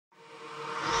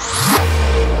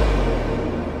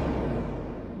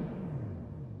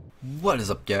What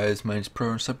is up, guys? My name is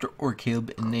ProInterceptor or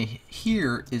Caleb, and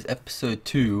here is episode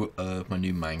 2 of my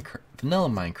new vanilla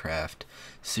Minecraft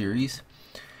series.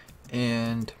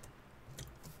 And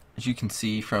as you can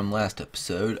see from last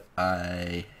episode,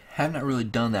 I have not really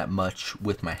done that much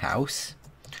with my house.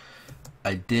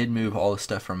 I did move all the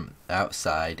stuff from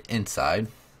outside inside.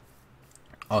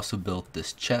 Also built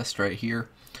this chest right here.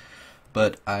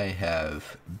 But I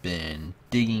have been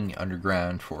digging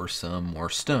underground for some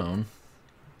more stone.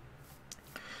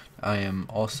 I am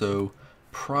also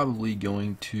probably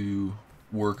going to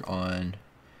work on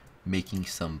making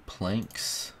some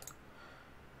planks,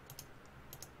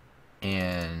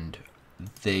 and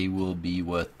they will be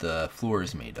what the floor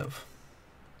is made of.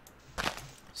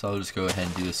 So I'll just go ahead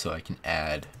and do this so I can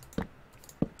add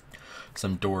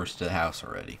some doors to the house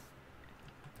already.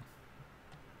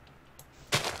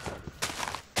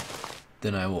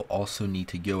 Then I will also need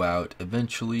to go out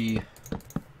eventually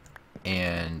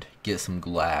and get some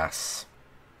glass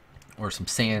or some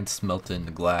sand smelted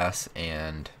into glass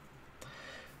and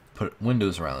put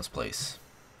windows around this place.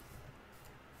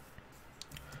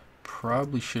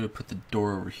 Probably should have put the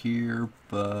door over here,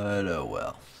 but oh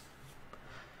well.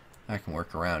 I can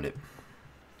work around it.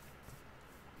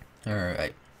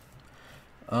 Alright.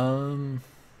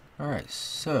 Alright,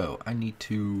 so I need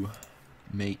to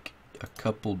make a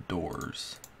couple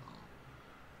doors.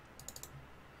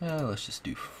 Let's just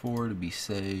do 4 to be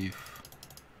safe.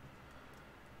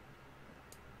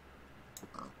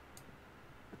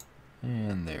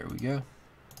 And there we go.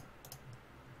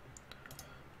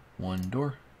 1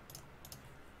 door.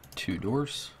 2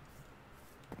 doors.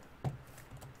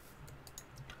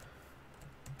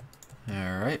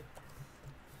 Alright.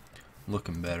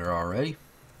 Looking better already.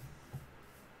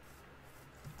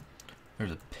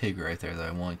 There's a pig right there that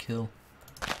I want to kill.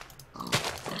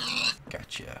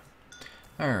 Gotcha.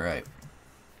 Alright.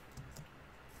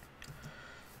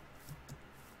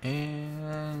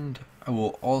 And I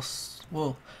will also,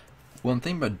 well, one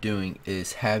thing about doing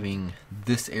is having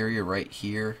this area right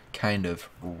here kind of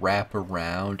wrap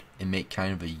around and make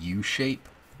kind of a U shape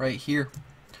right here,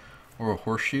 or a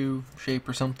horseshoe shape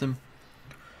or something,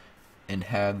 and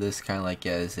have this kind of like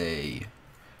as a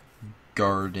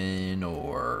garden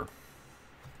or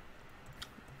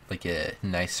like a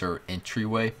nicer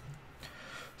entryway.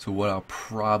 So what I'll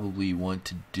probably want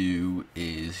to do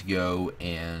is go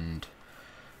and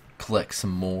collect some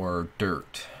more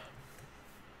dirt.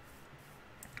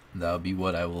 That'll be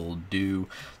what I will do.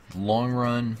 The long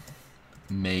run,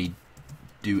 I may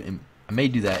do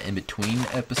that in between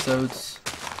episodes,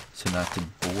 so not to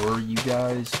bore you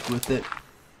guys with it.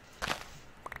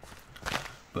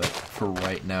 But for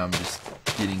right now, I'm just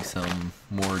getting some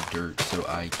more dirt so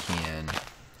I can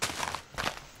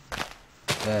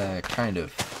kind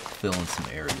of fill in some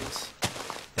areas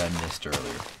that I missed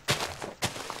earlier.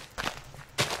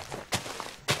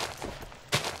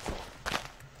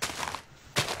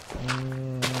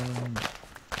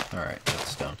 Alright,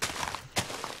 that's done.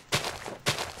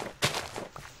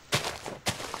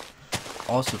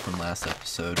 Also from last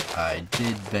episode, I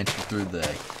did venture through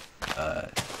the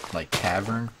like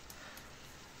cavern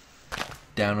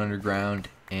down underground,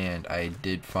 and I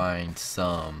did find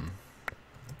some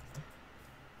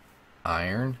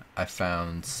iron. I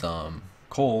found some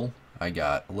coal. I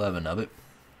got 11 of it.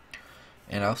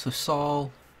 And I also saw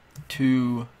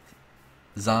 2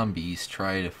 zombies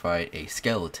try to fight a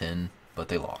skeleton, but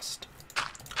they lost.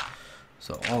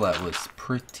 So all that was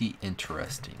pretty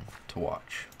interesting to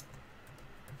watch.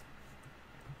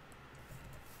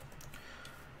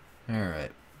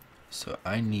 Alright, so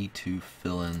I need to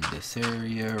fill in this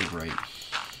area right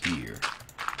here,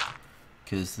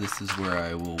 because this is where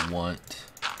I will want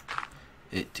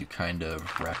it to kind of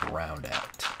wrap around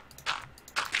at.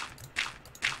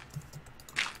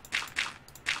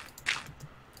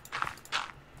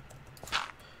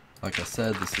 Like I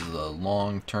said, this is a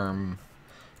long-term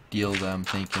deal that I'm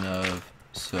thinking of,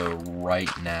 so right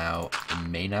now it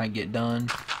may not get done,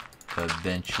 but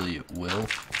eventually it will,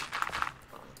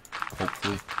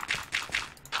 hopefully.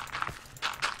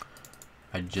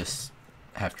 I just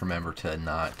have to remember to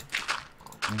not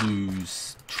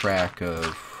lose track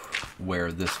of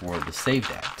where this world is saved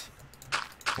at,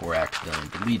 or accidentally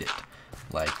delete it,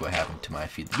 like what happened to my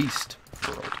Feed the Beast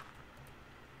world.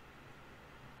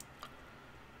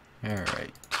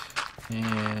 Alright,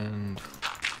 and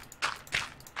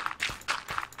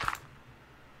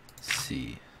let's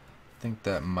see, I think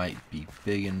that might be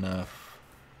big enough.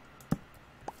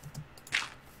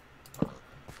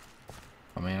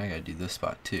 Oh man, I gotta do this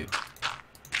spot too.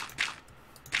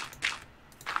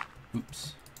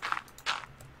 Oops.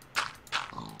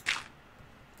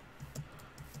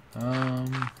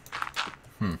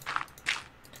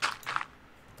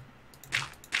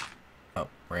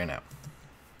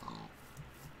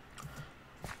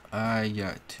 I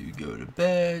got to go to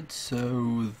bed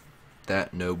so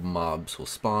that no mobs will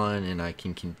spawn and I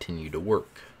can continue to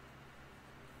work.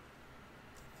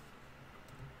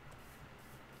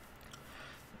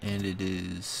 And it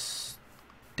is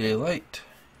daylight.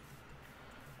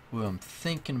 What I'm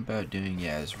thinking about doing,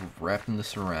 is wrapping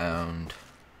this around.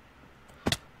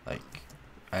 Like,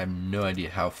 I have no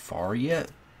idea how far yet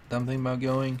that I'm thinking about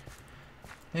going.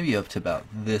 Maybe up to about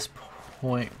this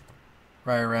point,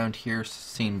 right around here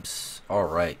seems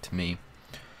alright to me.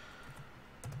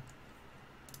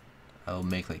 I'll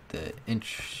make like the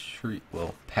entry,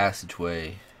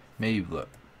 passageway, maybe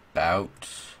about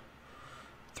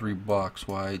 3 blocks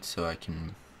wide, so I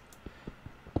can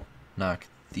knock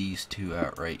these two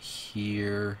out right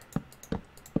here.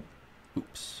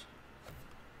 Oops.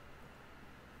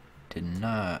 Did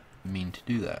not mean to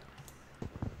do that.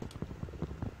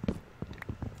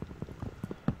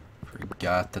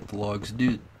 Forgot that the logs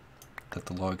did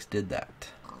that.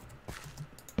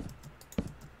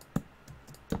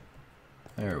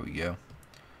 There we go.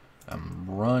 I'm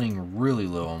running really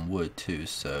low on wood too,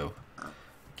 so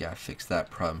gotta fix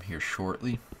that problem here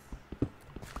shortly.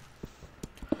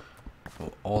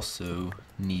 We'll also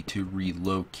need to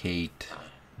relocate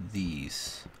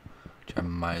these, which I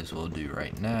might as well do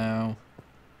right now,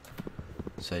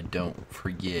 so I don't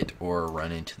forget or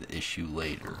run into the issue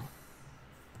later.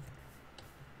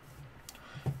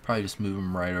 Probably just move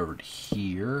them right over to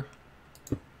here,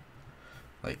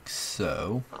 like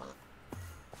so.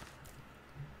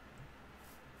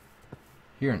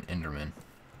 Here, an Enderman.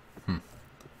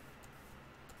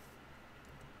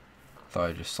 Thought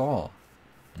I just saw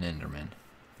an Enderman.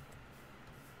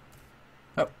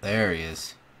 Oh, there he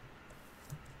is.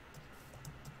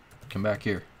 Come back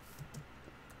here.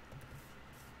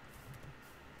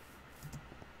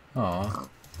 Aw.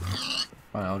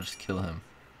 Fine, I'll just kill him.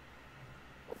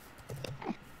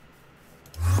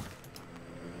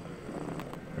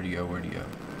 Where'd he go? Where'd he go?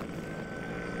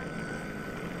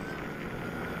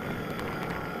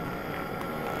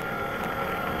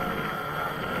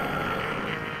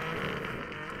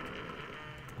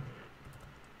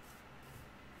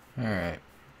 Alright.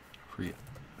 Free.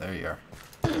 There you are.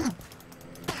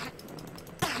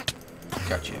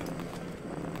 Got you.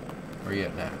 Where you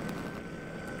at now?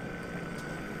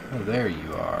 Oh, there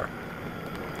you are.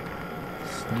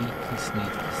 Sneaky,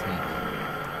 sneaky, sneaky.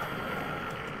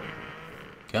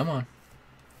 Come on.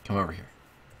 Come over here.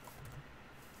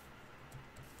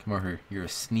 Come over here. You're a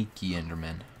sneaky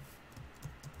Enderman.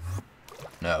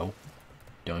 No.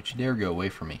 Don't you dare go away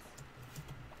from me.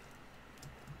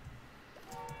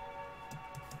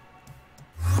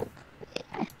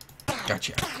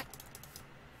 Gotcha.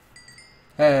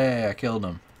 Hey, I killed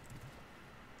him.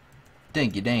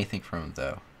 Didn't get anything from him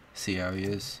though. See how he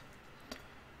is?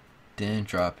 Didn't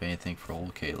drop anything for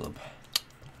old Caleb.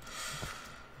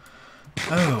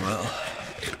 Oh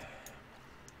well.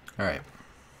 Alright.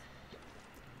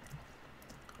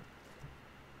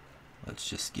 Let's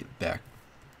just get back.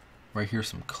 Right here's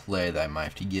some clay that I might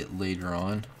have to get later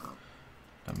on.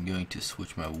 I'm going to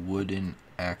switch my wooden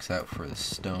axe out for the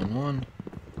stone one.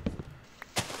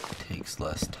 Takes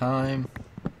less time.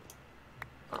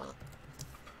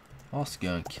 Also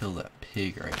go and kill that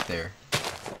pig right there.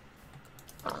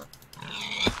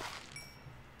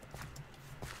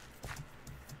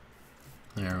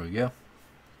 There we go.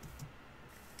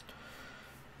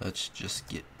 Let's just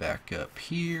get back up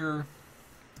here.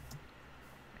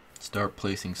 Start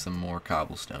placing some more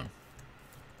cobblestone.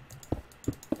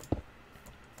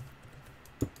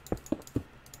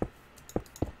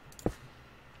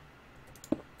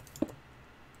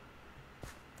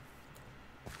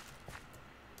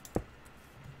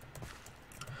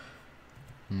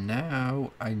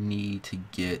 Now I need to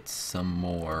get some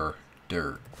more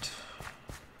dirt.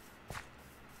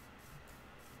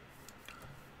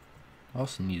 I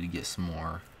also need to get some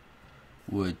more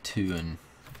wood too, and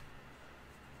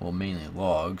well, mainly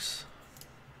logs.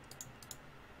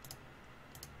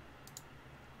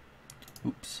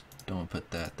 Oops, don't want to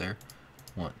put that there.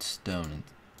 Want stone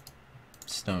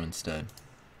instead.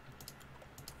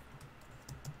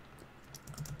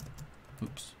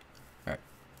 Oops. Alright.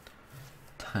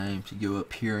 Time to go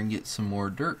up here and get some more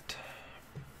dirt.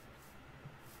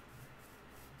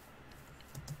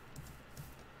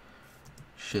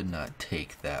 Should not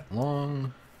take that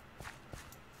long.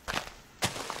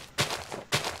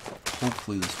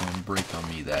 Hopefully this won't break on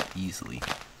me that easily.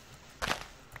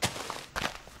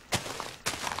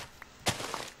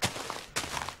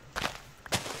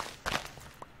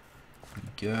 There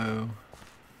we go.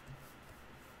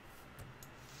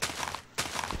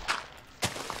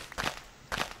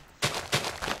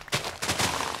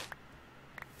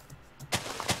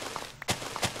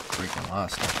 breaking a lot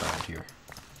of stuff around here.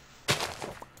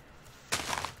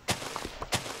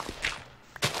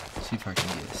 See if I can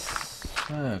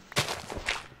get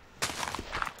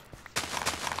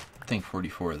I think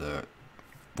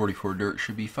 44 dirt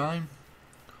should be fine.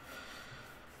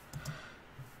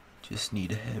 Just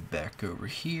need to head back over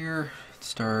here,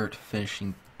 start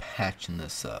patching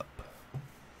this up.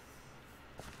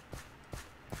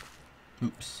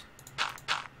 Oops.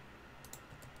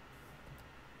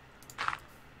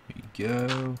 There you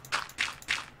go.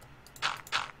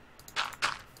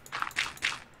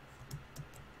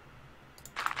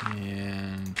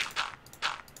 And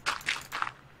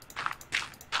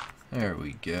there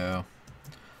we go.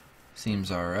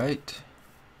 Seems alright.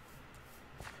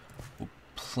 We'll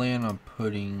plan on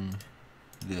putting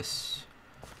this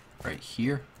right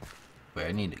here. Wait,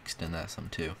 I need to extend that some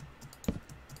too.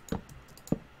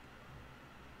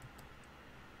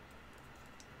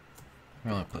 I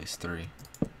only placed 3.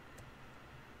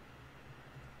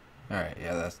 Alright,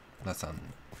 yeah, that's on.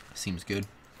 Seems good.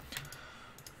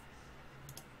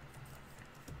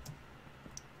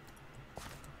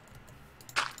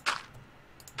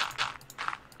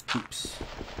 Oops.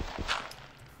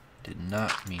 Did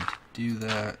not mean to do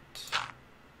that.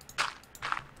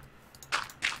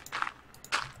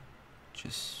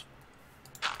 Just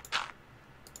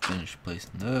finish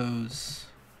placing those.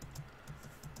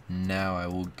 Now I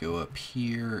will go up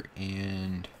here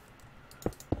and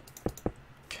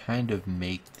kind of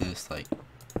make this like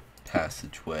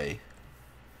passageway.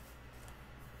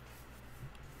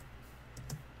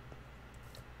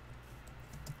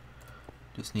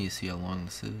 Just need to see how long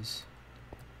this is.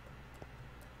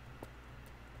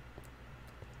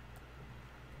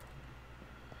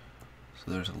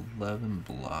 So there's 11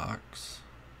 blocks.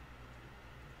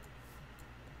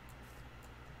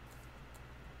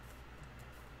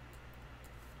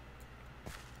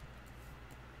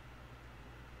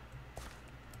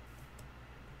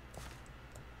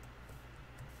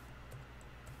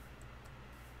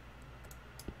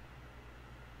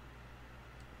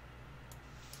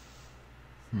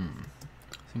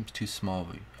 Seems too small of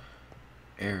an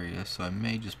area, so I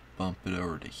may just bump it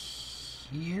over to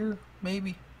here,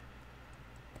 maybe?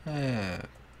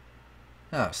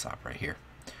 I'll stop right here.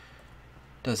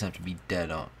 Doesn't have to be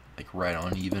dead on, like right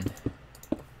on even.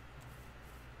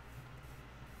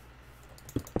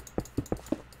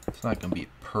 It's not gonna be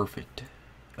a perfect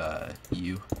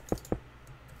U.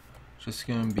 It's just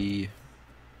gonna be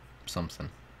something.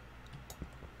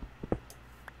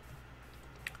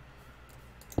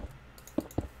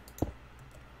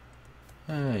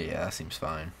 Yeah, that seems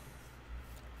fine.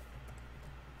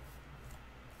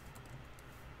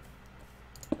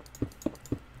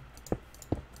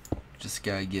 Just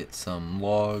gotta get some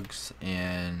logs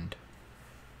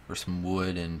or some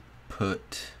wood and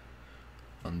put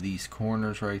on these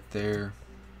corners right there.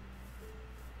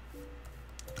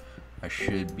 I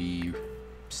should be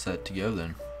set to go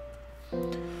then.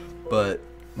 But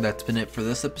that's been it for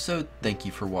this episode. Thank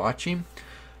you for watching.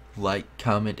 Like,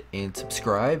 comment, and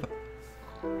subscribe.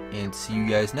 And see you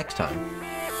guys next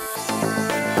time.